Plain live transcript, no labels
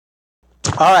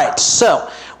All right, so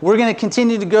we're going to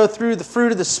continue to go through the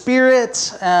fruit of the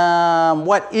Spirit.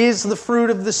 What is the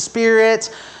fruit of the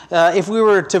Spirit? If we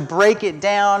were to break it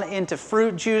down into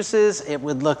fruit juices, it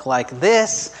would look like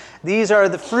this. These are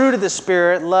the fruit of the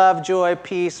Spirit: love, joy,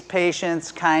 peace,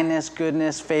 patience, kindness,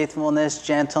 goodness, faithfulness,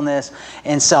 gentleness,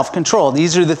 and self-control.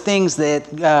 These are the things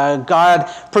that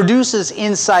God produces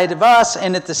inside of us,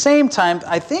 and at the same time,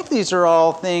 I think these are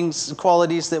all things,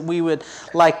 qualities that we would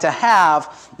like to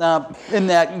have in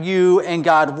that you and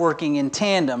God working in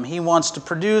tandem. He wants to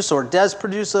produce or does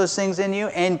produce those things in you,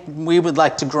 and we would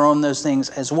like to grow in those things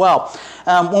as well.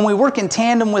 When we work in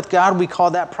tandem with God, we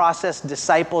call that process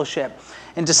discipleship.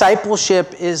 And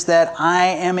discipleship is that I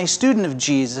am a student of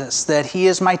Jesus, that He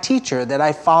is my teacher, that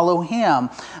I follow Him,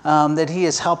 that He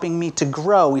is helping me to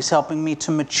grow. He's helping me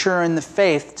to mature in the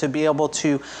faith, to be able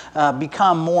to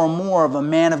become more and more of a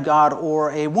man of God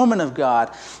or a woman of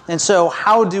God. And so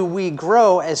how do we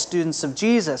grow as students of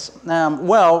Jesus?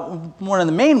 Well, one of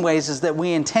the main ways is that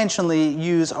we intentionally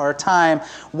use our time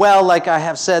well. Like I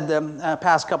have said the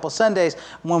past couple Sundays,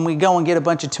 when we go and get a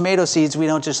bunch of tomato seeds, we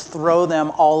don't just throw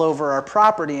them all over our property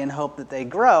and hope that they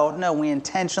grow. No, we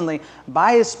intentionally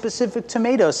buy a specific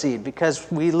tomato seed because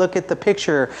we look at the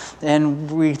picture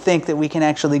and we think that we can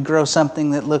actually grow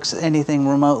something that looks anything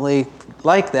remotely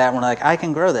like that. We're like, I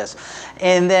can grow this.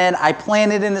 And then I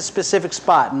plant it in a specific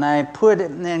spot, and I put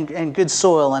it in good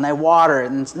soil, and I water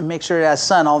it and make sure it has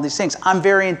sun, all these things. I'm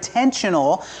very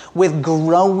intentional with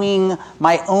growing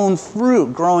my own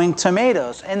fruit, growing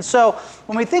tomatoes. And so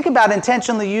when we think about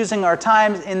intentionally using our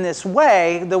time in this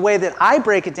way, the way that I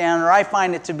break it down, or I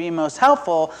find it to be most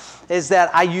helpful, is that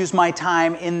I use my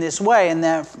time in this way. And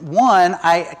that, one,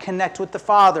 I connect with the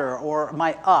Father, or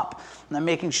my up. And I'm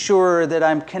making sure that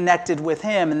I'm connected with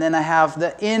Him. And then I have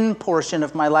the in portion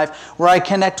of my life where I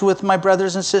connect with my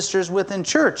brothers and sisters within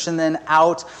church. And then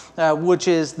out, which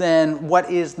is then what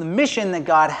is the mission that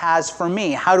God has for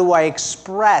me? How do I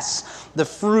express the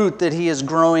fruit that He is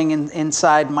growing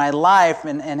inside my life?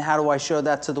 And how do I show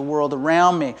that to the world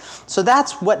around me? So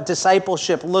that's what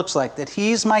discipleship looks like, that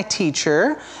He's my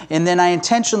teacher. And then I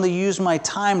intentionally use my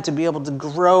time to be able to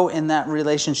grow in that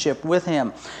relationship with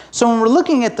Him. So when we're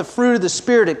looking at the fruit of the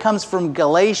Spirit, it comes from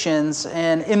Galatians.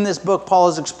 And in this book, Paul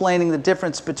is explaining the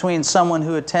difference between someone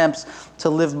who attempts to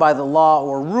live by the law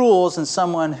or rules and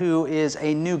someone who is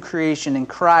a new creation in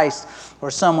Christ, or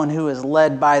someone who is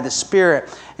led by the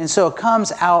Spirit. And so it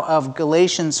comes out of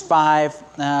Galatians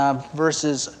 5,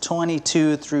 verses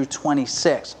 22 through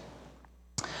 26.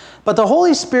 But the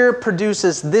Holy Spirit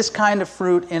produces this kind of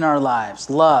fruit in our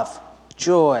lives: love,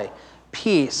 joy,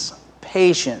 peace,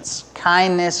 patience,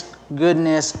 kindness,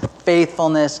 goodness,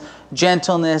 faithfulness,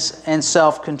 gentleness, and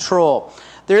self-control.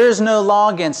 There is no law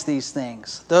against these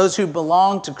things. Those who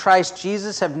belong to Christ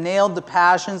Jesus have nailed the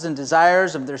passions and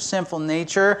desires of their sinful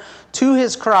nature to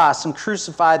His cross and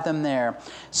crucified them there.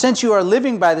 Since you are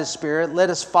living by the Spirit, let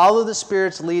us follow the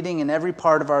Spirit's leading in every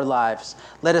part of our lives.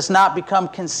 Let us not become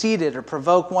conceited or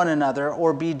provoke one another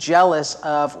or be jealous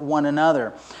of one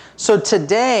another. So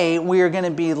today we are going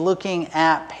to be looking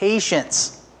at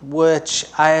patience, which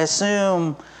I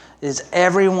assume is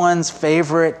everyone's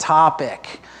favorite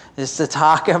topic, is to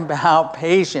talk about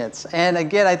patience. And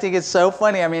again, I think it's so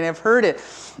funny. I mean, I've heard it.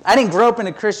 I didn't grow up in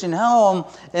a Christian home,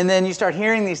 and then you start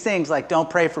hearing these things like, don't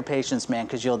pray for patience, man,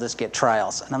 because you'll just get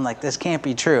trials. And I'm like, this can't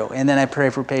be true. And then I pray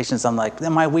for patience. I'm like,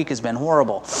 my week has been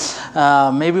horrible.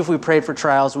 Maybe if we prayed for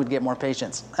trials, we'd get more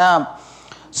patience.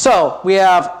 So we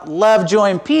have love,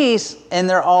 joy, and peace, and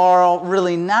they're all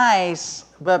really nice,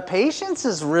 but patience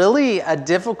is really a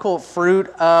difficult fruit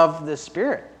of the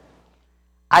Spirit.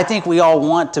 I think we all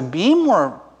want to be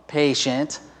more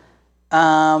patient,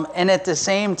 and at the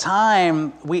same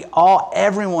time,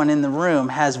 everyone in the room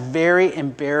has very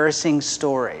embarrassing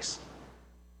stories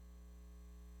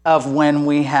of when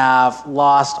we have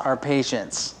lost our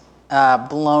patience,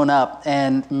 blown up,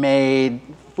 and made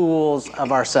fools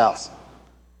of ourselves.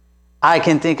 I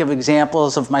can think of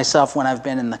examples of myself when I've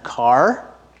been in the car.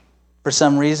 For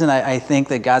some reason, I think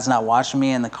that God's not watching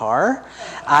me in the car.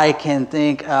 I can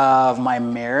think of my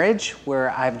marriage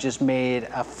where I've just made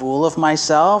a fool of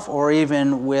myself, or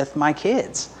even with my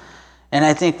kids. And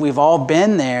I think we've all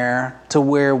been there to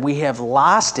where we have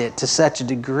lost it to such a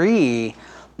degree,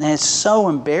 and it's so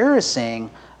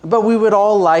embarrassing. But we would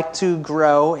all like to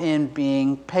grow in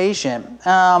being patient.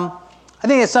 I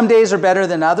think that some days are better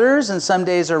than others, and some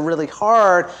days are really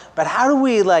hard. But how do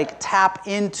we tap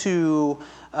into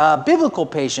biblical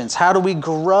patience? How do we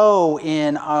grow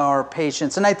in our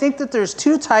patience? And I think that there's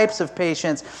two types of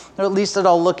patience, or at least that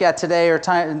I'll look at today or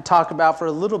talk about for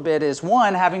a little bit, is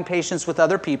one, having patience with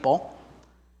other people.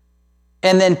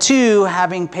 And then 2,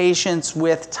 having patience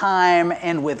with time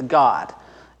and with God.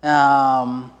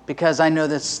 Because I know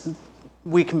this,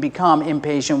 we can become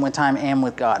impatient with time and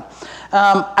with God.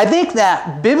 I think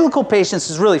that biblical patience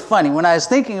is really funny. When I was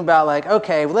thinking about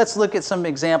okay, let's look at some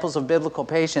examples of biblical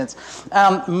patience.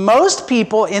 Most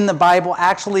people in the Bible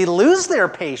actually lose their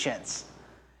patience.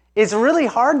 It's really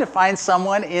hard to find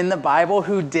someone in the Bible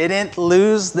who didn't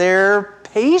lose their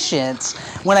patience.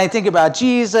 When I think about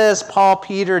Jesus, Paul,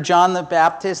 Peter, John the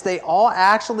Baptist, they all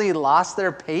actually lost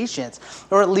their patience,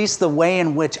 or at least the way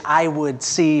in which I would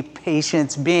see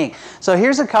patience being. So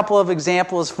here's a couple of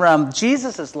examples from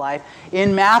Jesus' life.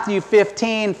 In Matthew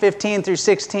 15 through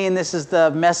 16, this is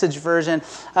the Message version,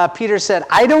 Peter said,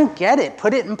 "I don't get it.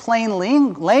 Put it in plain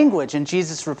language." And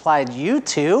Jesus replied, "You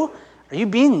too? Are you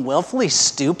being willfully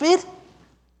stupid?"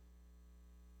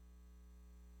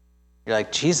 You're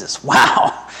like, Jesus,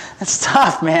 wow, that's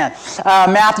tough, man.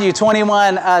 Matthew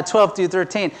 21, 12 through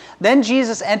 13. Then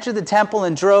Jesus entered the temple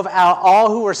and drove out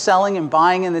all who were selling and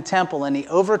buying in the temple, and he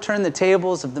overturned the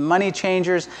tables of the money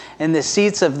changers and the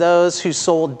seats of those who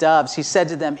sold doves. He said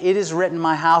to them, "It is written,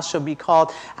 my house shall be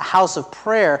called a house of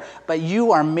prayer, but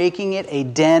you are making it a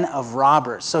den of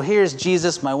robbers." So here's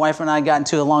Jesus. My wife and I got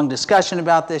into a long discussion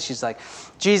about this. She's like,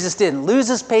 Jesus didn't lose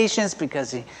his patience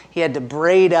because he had to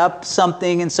braid up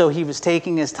something, and so he was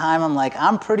taking his time. I'm like,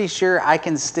 I'm pretty sure I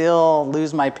can still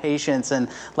lose my patience and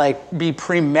be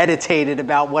premeditated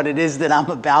about what it is that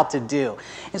I'm about to do.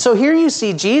 And so here you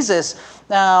see Jesus.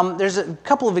 There's a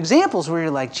couple of examples where you're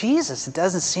like, Jesus, it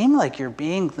doesn't seem like you're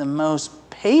being the most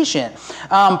patient.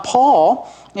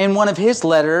 Paul, in one of his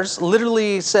letters,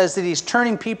 literally says that he's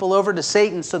turning people over to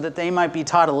Satan so that they might be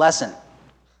taught a lesson.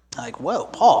 Like, whoa,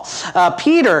 Paul.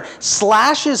 Peter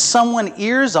slashes someone's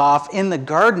ears off in the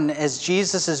garden as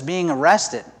Jesus is being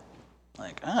arrested.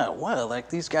 Like, oh, whoa,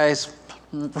 these guys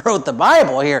wrote the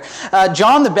Bible here.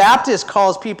 John the Baptist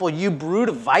calls people, "You brood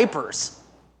of vipers."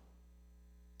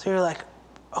 So you're like,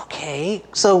 okay,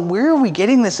 so where are we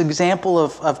getting this example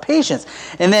of patience?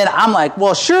 And then I'm like,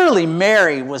 well, surely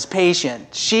Mary was patient.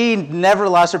 She never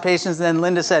lost her patience. And then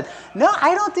Linda said, no,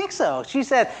 I don't think so. She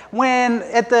said when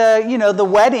at the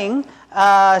wedding,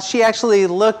 she actually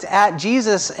looked at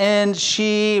Jesus and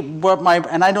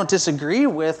and I don't disagree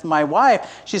with my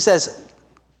wife. She says,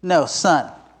 "No, son,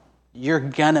 you're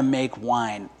gonna make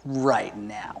wine right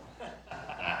now."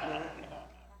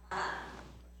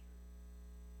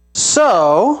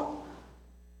 So,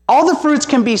 all the fruits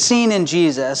can be seen in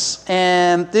Jesus,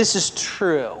 and this is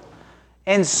true.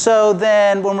 And so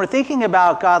then when we're thinking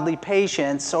about godly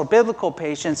patience or biblical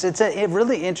patience, it's a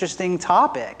really interesting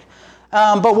topic.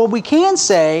 But what we can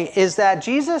say is that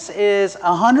Jesus is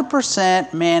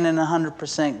 100% man and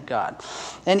 100% God.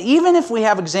 And even if we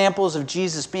have examples of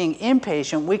Jesus being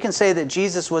impatient, we can say that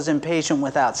Jesus was impatient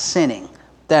without sinning.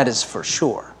 That is for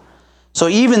sure. So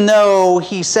even though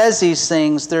he says these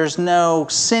things, there's no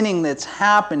sinning that's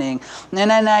happening.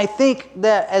 And I think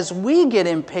that as we get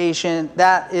impatient,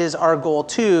 that is our goal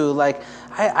too.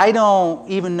 I don't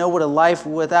even know what a life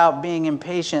without being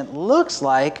impatient looks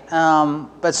like,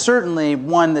 but certainly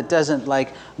one that doesn't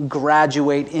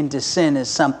graduate into sin is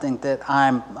something that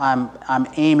I'm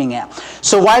aiming at.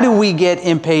 So why do we get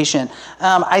impatient?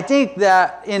 I think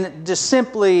that in just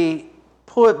simply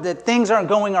put that things aren't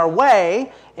going our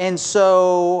way, and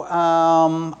so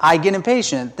I get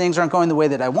impatient. Things aren't going the way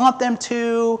that I want them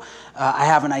to. I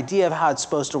have an idea of how it's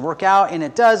supposed to work out, and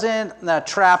it doesn't. The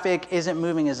traffic isn't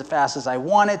moving as fast as I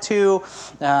want it to.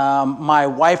 My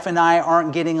wife and I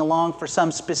aren't getting along for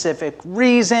some specific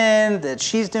reason, that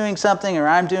she's doing something or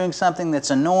I'm doing something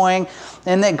that's annoying,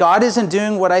 and that God isn't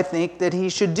doing what I think that he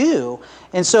should do.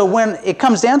 And so when it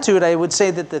comes down to it, I would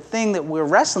say that the thing that we're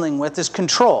wrestling with is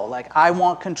control. I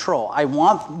want control. I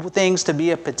want things to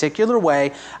be a particular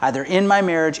way, either in my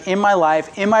marriage, in my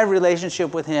life, in my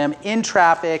relationship with him, in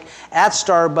traffic, at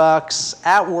Starbucks,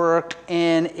 at work,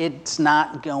 and it's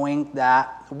not going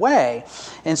that way.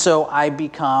 And so I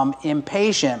become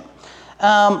impatient.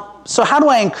 So how do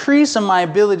I increase in my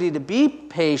ability to be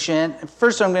patient?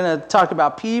 First, I'm going to talk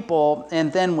about people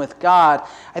and then with God.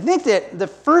 I think that the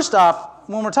first off,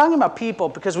 when we're talking about people,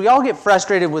 because we all get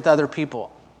frustrated with other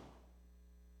people.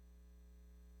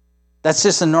 That's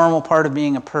just a normal part of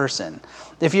being a person.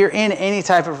 If you're in any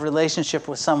type of relationship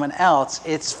with someone else,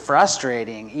 it's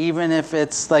frustrating. Even if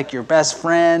it's your best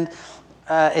friend,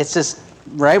 it's just,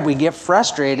 right? We get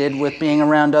frustrated with being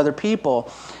around other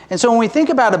people. And so when we think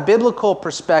about a biblical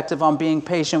perspective on being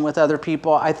patient with other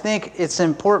people, I think it's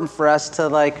important for us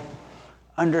to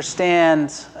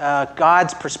understand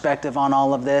God's perspective on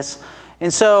all of this.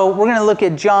 And so we're going to look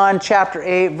at John chapter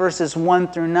 8, verses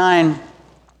 1 through 9.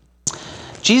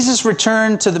 Jesus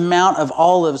returned to the Mount of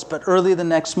Olives, but early the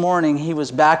next morning he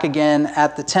was back again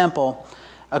at the temple.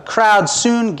 A crowd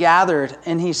soon gathered,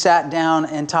 and he sat down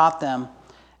and taught them.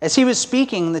 As he was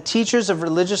speaking, the teachers of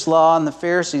religious law and the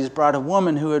Pharisees brought a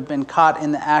woman who had been caught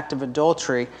in the act of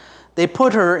adultery. They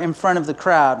put her in front of the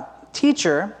crowd.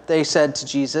 "Teacher," they said to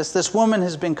Jesus, "this woman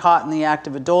has been caught in the act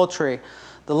of adultery.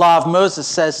 The law of Moses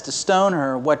says to stone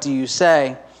her. What do you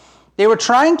say?" They were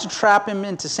trying to trap him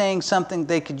into saying something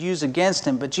they could use against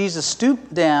him, but Jesus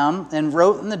stooped down and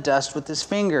wrote in the dust with his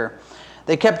finger.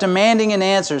 They kept demanding an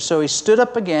answer, so he stood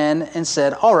up again and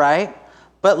said, "All right,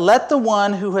 but let the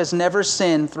one who has never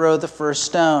sinned throw the first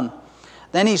stone."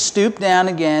 Then he stooped down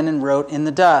again and wrote in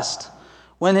the dust.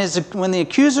 When the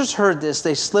accusers heard this,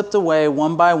 they slipped away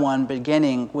one by one,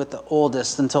 beginning with the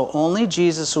oldest, until only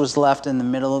Jesus was left in the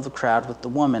middle of the crowd with the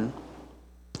woman.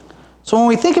 So when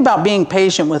we think about being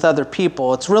patient with other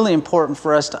people, it's really important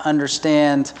for us to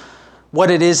understand what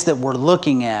it is that we're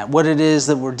looking at, what it is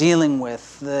that we're dealing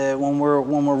with when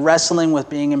we're wrestling with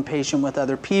being impatient with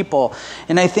other people.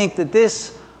 And I think that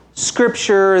this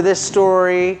scripture, this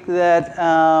story that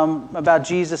about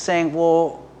Jesus saying,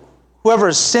 well, whoever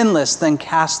is sinless, then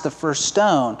cast the first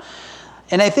stone.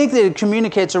 And I think that it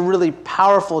communicates a really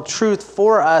powerful truth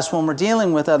for us when we're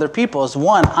dealing with other people. Is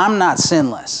one, I'm not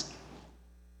sinless.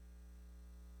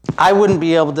 I wouldn't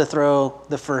be able to throw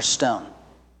the first stone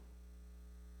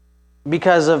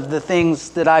because of the things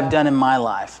that I've done in my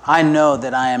life. I know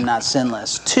that I am not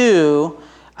sinless. Two,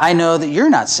 I know that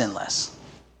you're not sinless.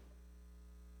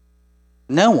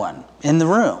 No one in the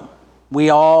room. We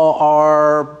all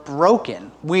are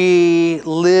broken. We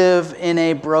live in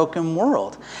a broken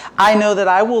world. I know that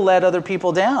I will let other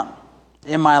people down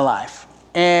in my life.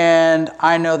 And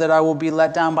I know that I will be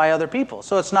let down by other people.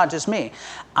 So it's not just me.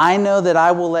 I know that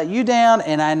I will let you down,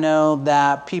 and I know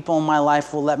that people in my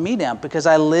life will let me down because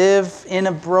I live in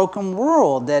a broken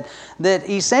world. That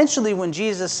essentially when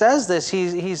Jesus says this,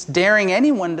 he's daring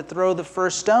anyone to throw the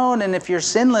first stone, and if you're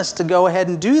sinless, to go ahead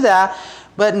and do that.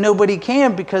 But nobody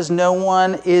can because no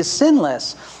one is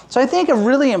sinless. So I think a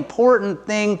really important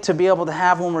thing to be able to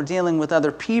have when we're dealing with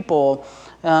other people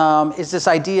is this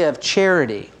idea of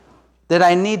charity. That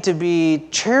I need to be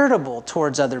charitable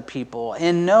towards other people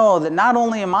and know that not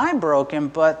only am I broken,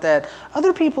 but that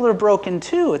other people are broken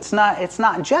too. It's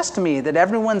not just me, that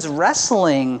everyone's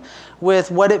wrestling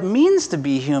with what it means to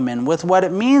be human, with what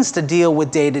it means to deal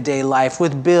with day-to-day life,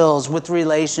 with bills, with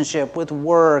relationship, with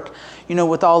work,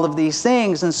 with all of these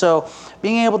things. And so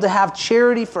being able to have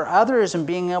charity for others and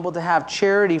being able to have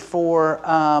charity for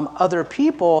other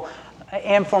people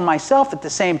and for myself at the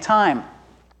same time.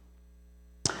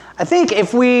 I think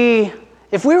if we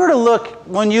were to look,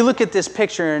 when you look at this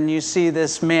picture and you see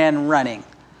this man running,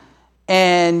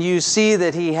 and you see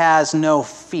that he has no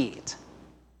feet,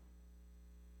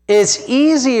 it's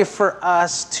easy for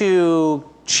us to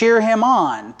cheer him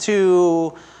on.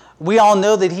 We all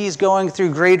know that he's going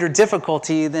through greater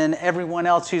difficulty than everyone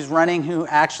else who's running who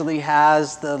actually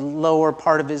has the lower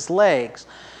part of his legs.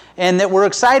 And that we're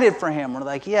excited for him. We're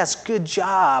like, yes, good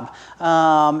job.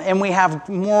 And we have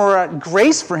more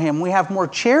grace for him. We have more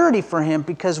charity for him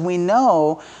because we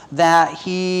know that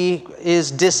he is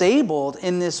disabled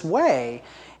in this way.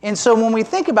 And so when we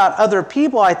think about other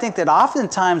people, I think that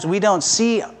oftentimes we don't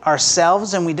see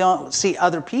ourselves and we don't see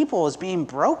other people as being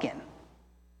broken.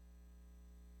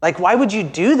 Like, why would you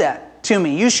do that to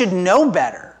me? You should know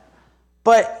better.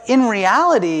 But in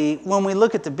reality, when we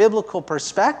look at the biblical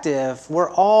perspective, we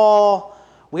all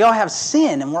have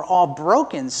sin and we're all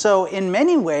broken. So in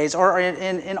many ways, or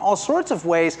in all sorts of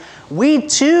ways, we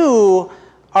too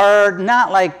are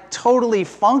not like totally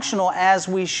functional as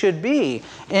we should be.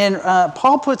 And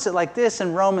Paul puts it like this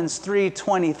in Romans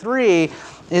 3:23,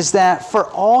 is that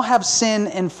for all have sinned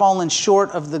and fallen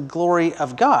short of the glory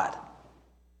of God.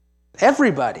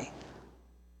 Everybody.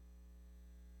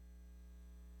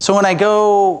 So when I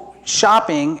go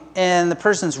shopping and the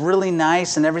person's really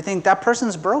nice and everything, that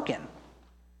person's broken.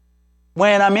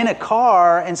 When I'm in a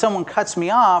car and someone cuts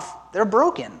me off, they're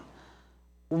broken.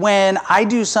 When I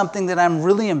do something that I'm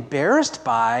really embarrassed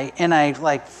by and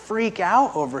I freak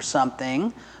out over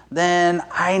something, then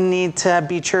I need to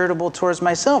be charitable towards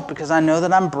myself because I know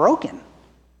that I'm broken.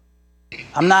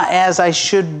 I'm not as I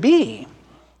should be.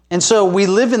 And so we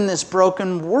live in this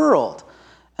broken world.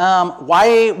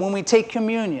 Why, when we take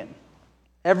communion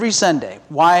every Sunday,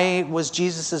 why was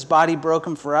Jesus' body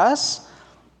broken for us?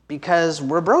 Because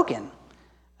we're broken.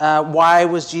 Why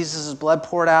was Jesus' blood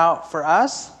poured out for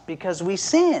us? Because we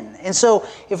sin. And so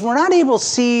if we're not able to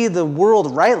see the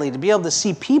world rightly, to be able to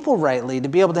see people rightly, to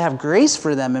be able to have grace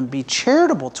for them and be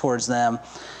charitable towards them,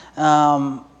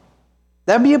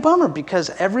 That'd be a bummer because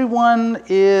everyone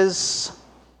is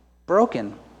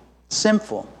broken,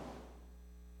 sinful.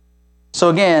 So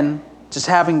again, just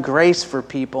having grace for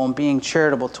people and being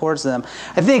charitable towards them.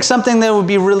 I think something that would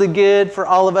be really good for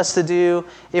all of us to do,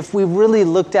 if we really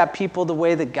looked at people the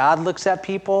way that God looks at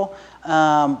people,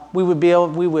 we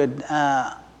would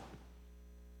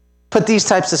put these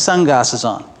types of sunglasses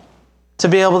on to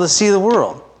be able to see the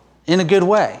world in a good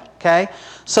way, okay?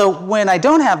 So when I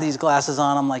don't have these glasses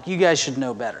on, I'm like, you guys should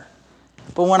know better.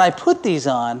 But when I put these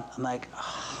on, I'm like,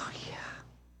 oh,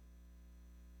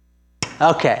 yeah.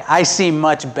 Okay, I see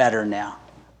much better now,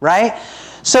 right?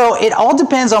 So it all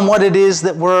depends on what it is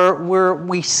that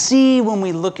we see when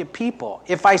we look at people.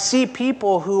 If I see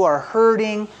people who are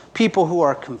hurting, people who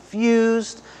are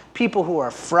confused, people who are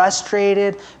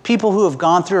frustrated, people who have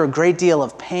gone through a great deal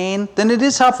of pain, then it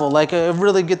is helpful. Like a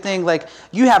really good thing, like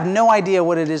you have no idea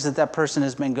what it is that person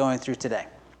has been going through today.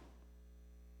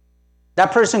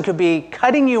 That person could be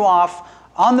cutting you off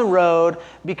on the road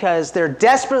because they're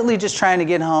desperately just trying to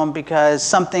get home because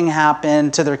something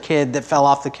happened to their kid that fell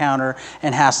off the counter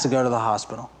and has to go to the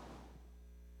hospital.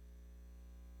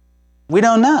 We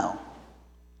don't know.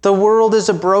 The world is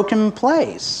a broken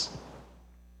place.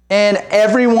 And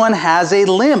everyone has a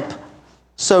limp,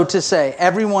 so to say.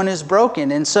 Everyone is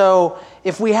broken. And so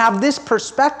if we have this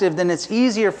perspective, then it's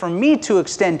easier for me to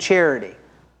extend charity.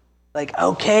 Like,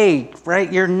 okay,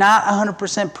 right, you're not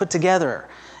 100% put together,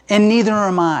 and neither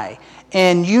am I.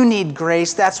 And you need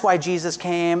grace. That's why Jesus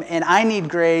came, and I need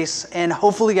grace, and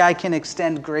hopefully I can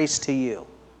extend grace to you.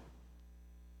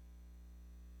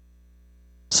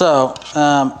 So,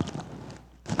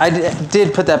 I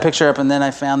did put that picture up, and then I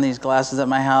found these glasses at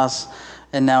my house,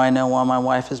 and now I know why my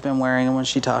wife has been wearing them when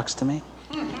she talks to me.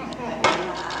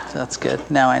 So that's good.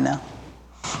 Now I know.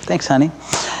 Thanks, honey.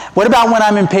 What about when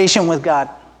I'm impatient with God?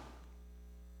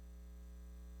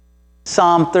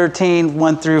 Psalm 13,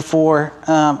 1 through 4.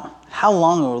 How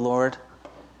long, O Lord?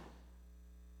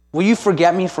 Will you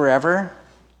forget me forever?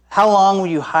 How long will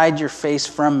you hide your face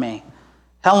from me?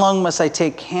 How long must I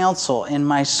take counsel in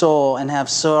my soul and have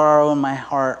sorrow in my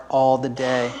heart all the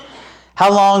day?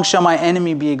 How long shall my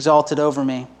enemy be exalted over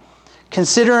me?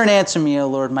 Consider and answer me, O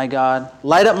Lord my God.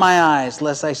 Light up my eyes,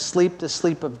 lest I sleep the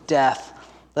sleep of death.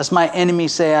 Lest my enemy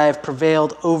say I have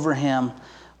prevailed over him.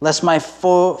 Lest my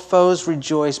foes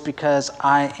rejoice because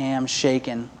I am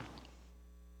shaken.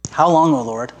 How long, O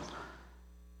Lord?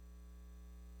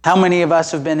 How many of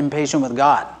us have been impatient with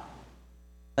God?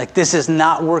 Like, this is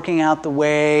not working out the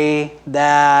way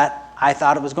that I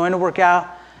thought it was going to work out.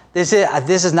 This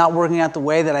is not working out the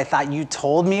way that I thought you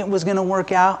told me it was going to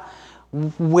work out.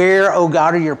 Where, oh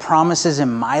God, are your promises in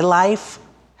my life?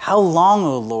 How long,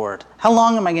 oh Lord? How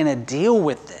long am I going to deal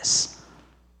with this?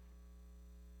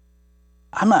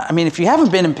 If you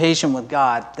haven't been impatient with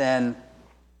God, then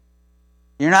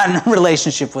you're not in a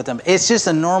relationship with Him. It's just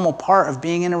a normal part of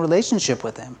being in a relationship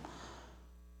with Him.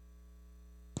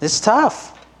 It's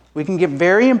tough. We can get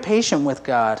very impatient with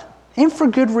God, and for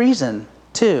good reason,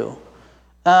 too.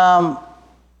 Our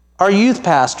youth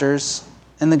pastors,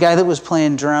 and the guy that was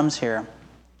playing drums here,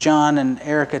 John and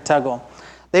Erica Tuggle,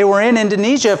 they were in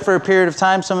Indonesia for a period of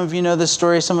time. Some of you know this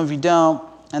story, some of you don't.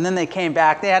 And then they came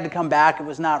back. They had to come back. It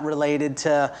was not related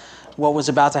to what was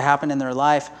about to happen in their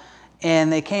life.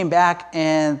 And they came back,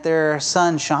 and their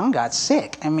son, Sean, got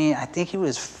sick. I think he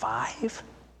was 5.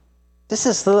 This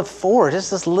is 4,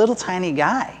 just this little tiny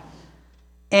guy.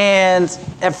 And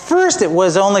at first it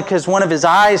was only because one of his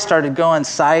eyes started going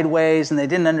sideways and they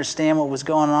didn't understand what was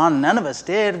going on. None of us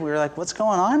did. We were like, what's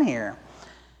going on here?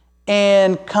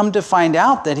 And come to find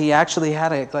out that he actually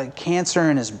had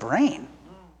cancer in his brain.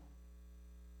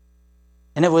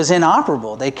 And it was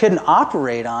inoperable. They couldn't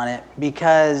operate on it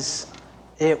because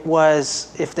it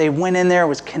was, if they went in there, it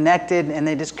was connected and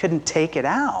they just couldn't take it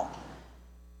out.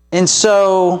 And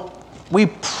so we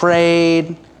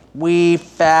prayed, we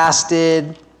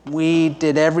fasted, we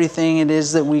did everything it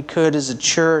is that we could as a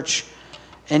church,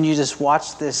 and you just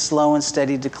watched this slow and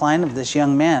steady decline of this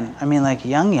young man.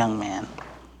 Young man.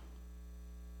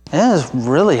 It was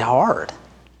really hard.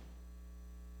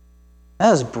 That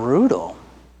was brutal.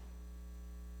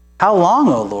 How long,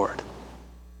 O Lord?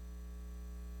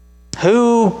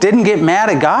 Who didn't get mad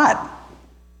at God?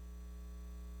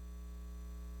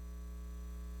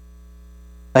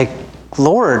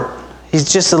 Lord,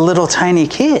 he's just a little tiny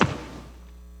kid.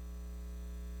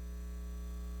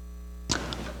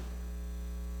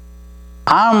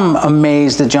 I'm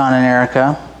amazed at John and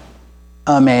Erica.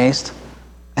 Amazed.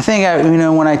 I think,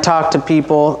 when I talk to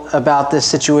people about this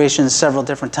situation several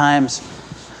different times,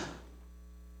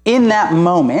 in that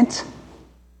moment,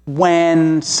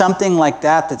 when something like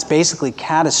that's basically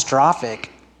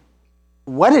catastrophic,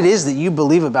 what it is that you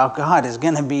believe about God is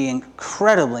going to be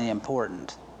incredibly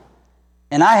important.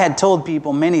 And I had told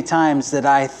people many times that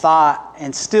I thought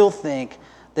and still think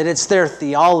that it's their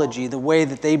theology, the way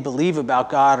that they believe about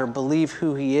God or believe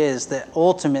who He is, that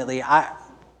ultimately I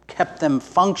kept them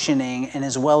functioning and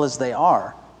as well as they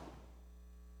are.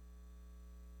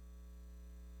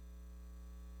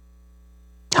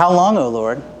 How long, O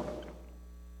Lord?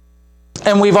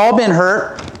 And we've all been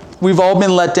hurt. We've all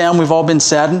been let down. We've all been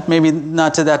saddened. Maybe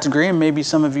not to that degree, and maybe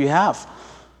some of you have.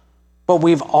 But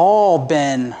we've all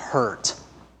been hurt.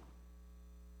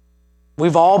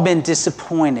 We've all been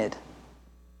disappointed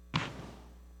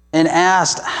and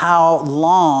asked, how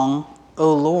long,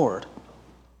 O Lord?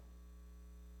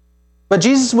 But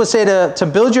Jesus would say to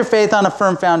build your faith on a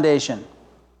firm foundation.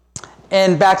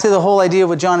 And back to the whole idea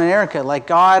with John and Erica, like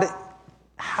God,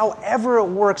 however it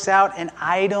works out, and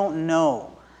I don't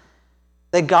know,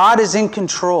 that God is in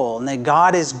control and that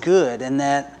God is good and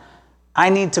that I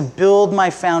need to build my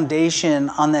foundation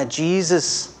on that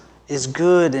Jesus is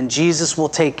good and Jesus will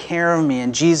take care of me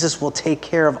and Jesus will take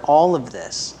care of all of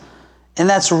this. And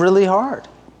that's really hard.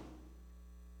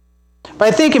 But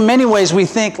I think in many ways we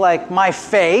think like my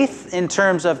faith, in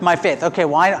terms of my faith. Okay,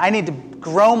 well, I need to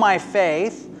grow my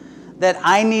faith, that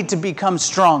I need to become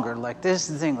stronger. Like this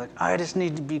is the thing, like I just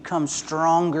need to become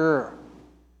stronger.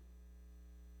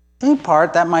 In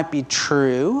part, that might be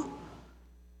true.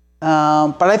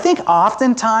 But I think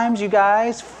oftentimes, you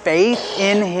guys, faith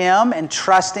in Him and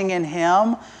trusting in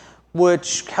Him,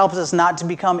 which helps us not to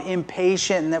become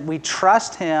impatient and that we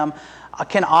trust Him,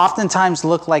 can oftentimes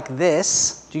look like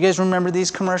this. Do you guys remember these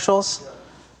commercials?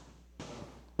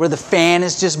 Where the fan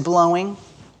is just blowing?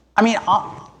 I mean,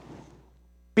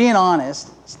 being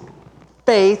honest,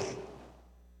 faith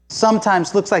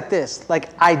sometimes looks like this. Like,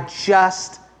 I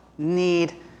just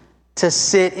need to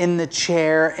sit in the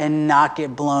chair and not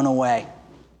get blown away.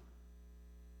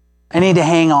 I need to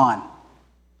hang on.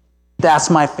 That's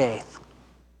my faith.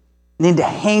 I need to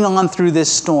hang on through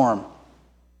this storm.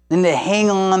 I need to hang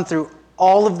on through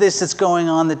all of this that's going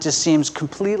on that just seems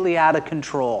completely out of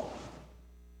control.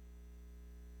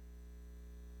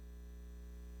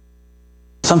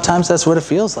 Sometimes that's what it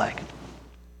feels like.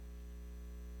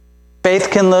 Faith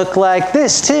can look like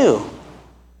this too.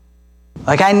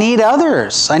 Like I need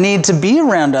others. I need to be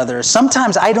around others.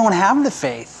 Sometimes I don't have the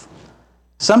faith.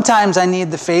 Sometimes I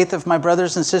need the faith of my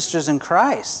brothers and sisters in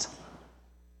Christ.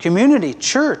 Community,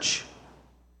 church.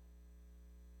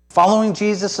 Following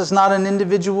Jesus is not an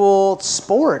individual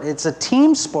sport. It's a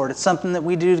team sport. It's something that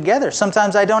we do together.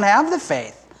 Sometimes I don't have the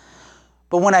faith.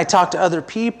 But when I talk to other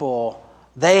people,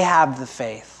 they have the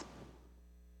faith.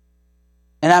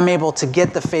 And I'm able to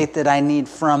get the faith that I need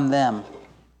from them.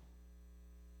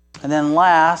 And then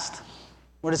last,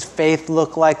 what does faith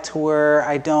look like to where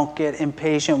I don't get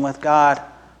impatient with God?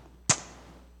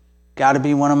 Got to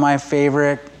be one of my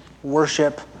favorite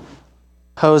worship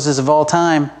poses of all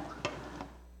time.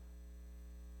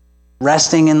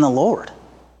 Resting in the Lord.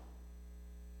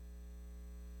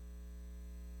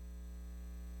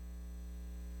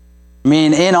 I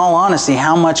mean, in all honesty,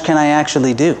 how much can I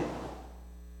actually do?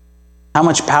 How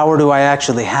much power do I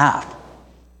actually have?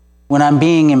 When I'm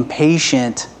being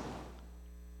impatient,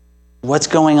 what's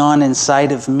going on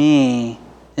inside of me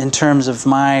in terms of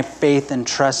my faith and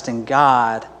trust in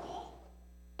God?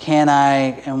 Can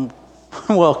I?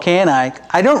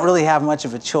 I don't really have much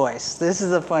of a choice. This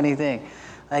is a funny thing.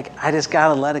 Like, I just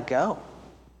got to let it go.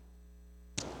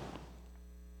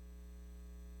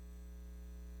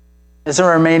 It's a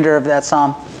remainder of that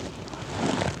psalm.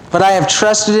 But I have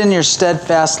trusted in your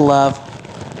steadfast love.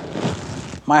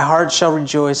 My heart shall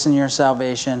rejoice in your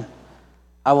salvation.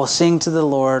 I will sing to the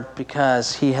Lord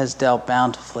because he has dealt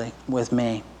bountifully with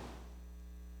me.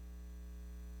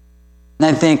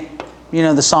 And I think,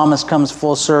 the psalmist comes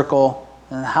full circle.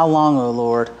 And how long, O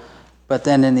Lord? But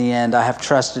then in the end, I have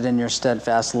trusted in your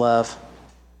steadfast love.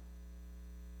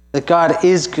 That God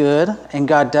is good and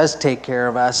God does take care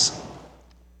of us.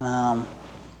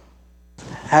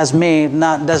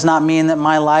 Does not mean that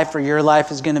my life or your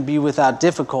life is going to be without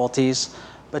difficulties,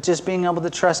 but just being able to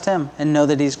trust him and know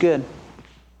that he's good.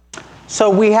 So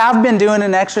we have been doing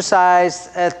an exercise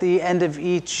at the end of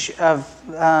each of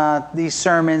these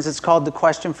sermons. It's called the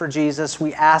Question for Jesus.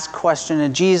 We ask a question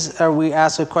of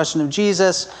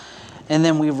Jesus, and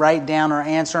then we write down our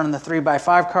answer on the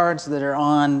 3x5 cards that are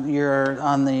on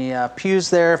the pews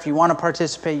there. If you want to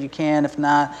participate, you can. If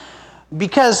not,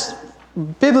 because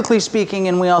biblically speaking,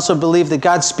 and we also believe that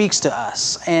God speaks to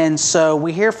us, and so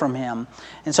we hear from him.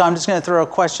 And so I'm just going to throw a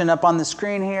question up on the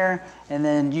screen here, and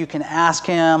then you can ask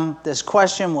him this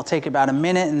question. We'll take about a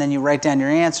minute, and then you write down your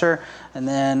answer, and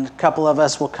then a couple of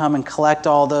us will come and collect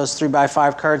all those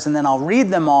 3x5 cards, and then I'll read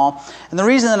them all. And the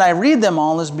reason that I read them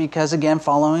all is because, again,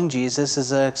 following Jesus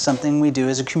is something we do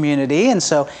as a community, and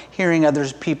so hearing other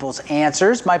people's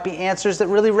answers might be answers that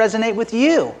really resonate with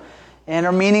you and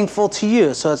are meaningful to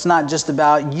you. So it's not just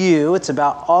about you, it's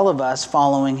about all of us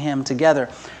following him together.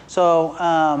 So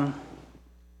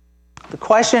the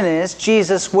question is,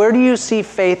 Jesus, where do you see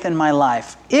faith in my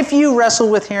life? If you wrestle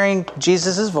with hearing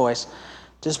Jesus' voice,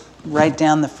 just write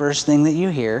down the first thing that you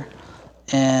hear.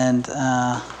 And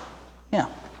yeah.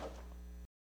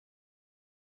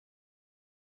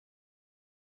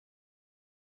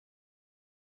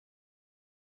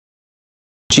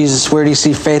 Jesus, where do you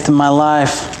see faith in my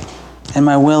life and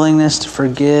my willingness to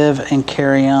forgive and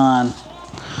carry on?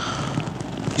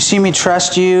 You see me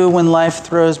trust you when life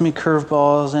throws me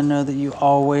curveballs and know that you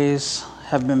always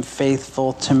have been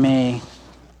faithful to me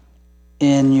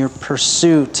in your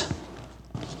pursuit.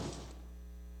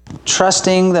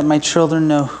 Trusting that my children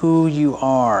know who you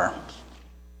are.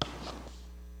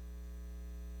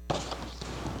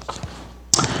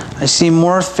 I see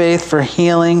more faith for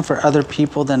healing for other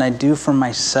people than I do for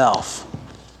myself.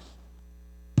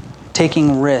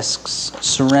 Taking risks,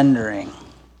 surrendering.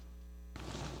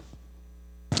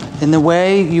 In the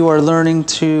way you are learning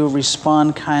to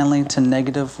respond kindly to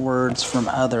negative words from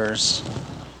others.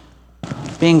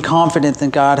 Being confident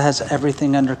that God has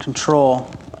everything under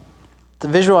control. The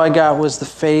visual I got was the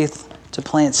faith to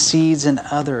plant seeds in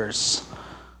others,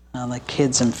 like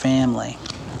kids and family.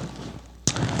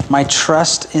 My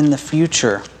trust in the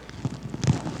future,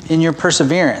 in your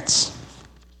perseverance.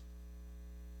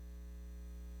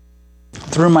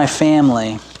 Through my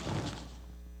family.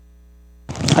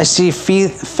 I see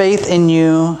faith in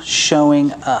you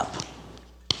showing up.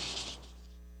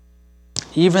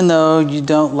 Even though you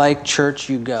don't like church,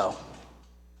 you go.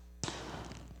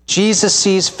 Jesus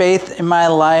sees faith in my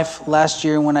life last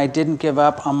year when I didn't give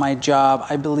up on my job.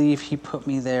 I believe he put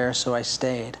me there, so I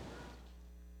stayed.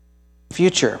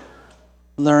 Future,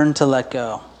 learn to let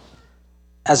go.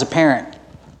 As a parent,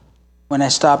 when I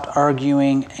stopped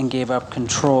arguing and gave up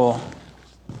control,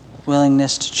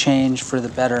 willingness to change for the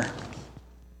better.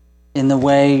 In the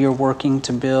way you're working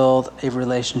to build a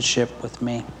relationship with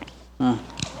me.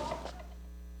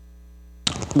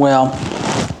 Well,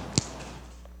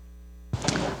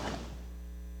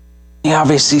 he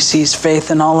obviously sees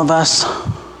faith in all of us.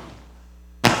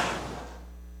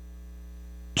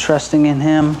 Trusting in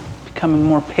him, becoming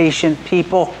more patient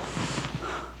people.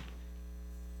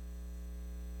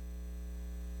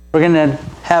 We're going to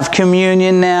have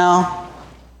communion now.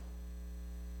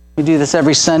 We do this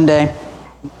every Sunday.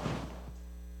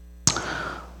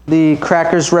 The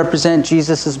crackers represent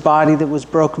Jesus' body that was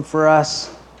broken for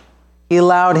us. He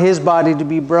allowed his body to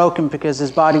be broken because his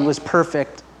body was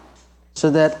perfect, so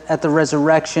that at the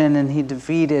resurrection and he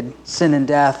defeated sin and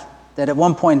death, that at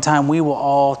one point in time we will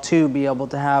all too be able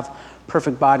to have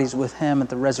perfect bodies with him at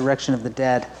the resurrection of the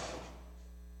dead.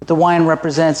 But the wine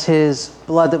represents his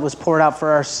blood that was poured out for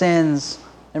our sins,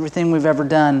 everything we've ever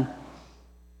done,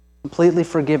 completely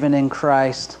forgiven in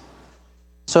Christ.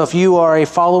 So if you are a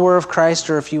follower of Christ,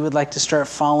 or if you would like to start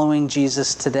following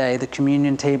Jesus today, the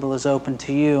communion table is open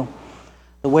to you.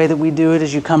 The way that we do it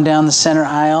is you come down the center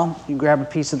aisle, you grab a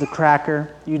piece of the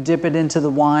cracker, you dip it into the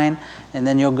wine, and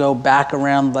then you'll go back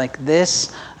around like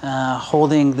this,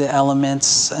 holding the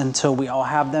elements until we all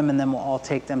have them, and then we'll all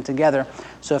take them together.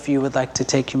 So if you would like to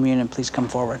take communion, please come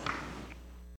forward.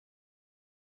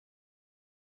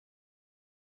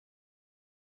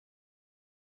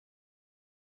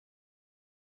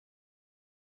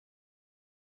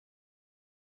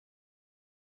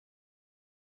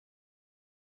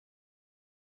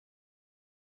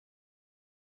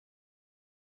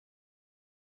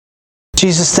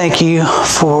 Jesus, thank you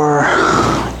for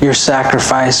your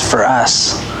sacrifice for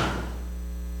us.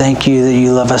 Thank you that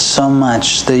you love us so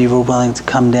much that you were willing to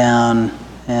come down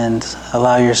and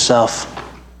allow yourself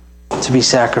to be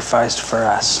sacrificed for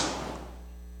us.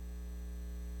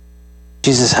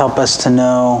 Jesus, help us to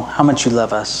know how much you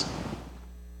love us,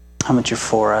 how much you're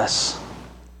for us.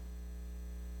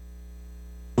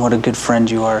 What a good friend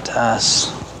you are to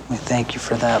us. We thank you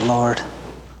for that, Lord.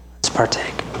 Let's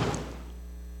partake.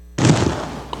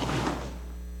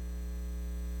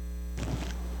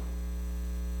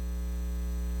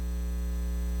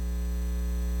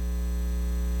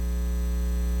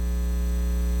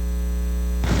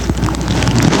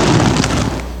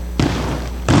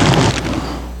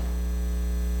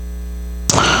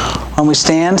 When we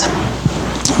stand,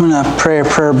 I'm going to pray a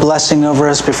prayer blessing over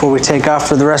us before we take off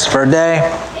for the rest of our day.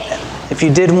 If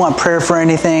you did want prayer for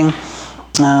anything,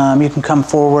 you can come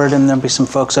forward, and there'll be some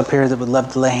folks up here that would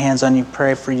love to lay hands on you,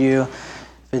 pray for you.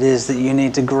 If it is that you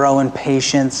need to grow in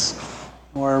patience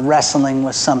or wrestling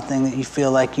with something that you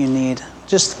feel like you need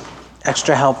just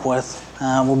extra help with,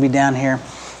 we'll be down here.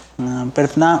 But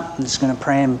if not, I'm just going to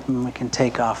pray and we can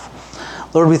take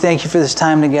off. Lord, we thank you for this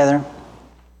time together.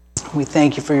 We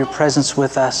thank you for your presence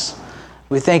with us.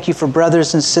 We thank you for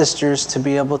brothers and sisters to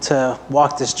be able to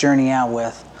walk this journey out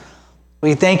with.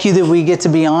 We thank you that we get to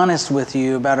be honest with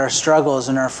you about our struggles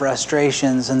and our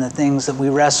frustrations and the things that we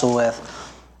wrestle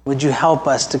with. Would you help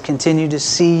us to continue to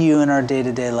see you in our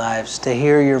day-to-day lives, to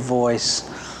hear your voice,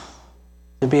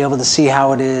 to be able to see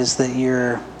how it is that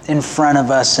you're in front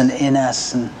of us and in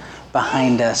us and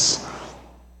behind us.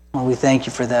 Lord, we thank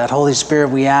you for that. Holy Spirit,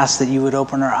 we ask that you would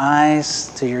open our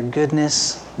eyes to your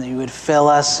goodness, that you would fill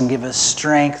us and give us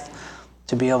strength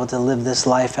to be able to live this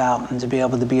life out and to be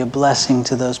able to be a blessing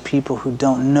to those people who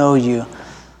don't know you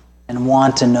and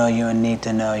want to know you and need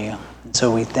to know you. And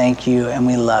so we thank you and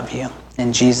we love you.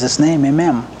 In Jesus' name,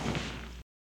 amen.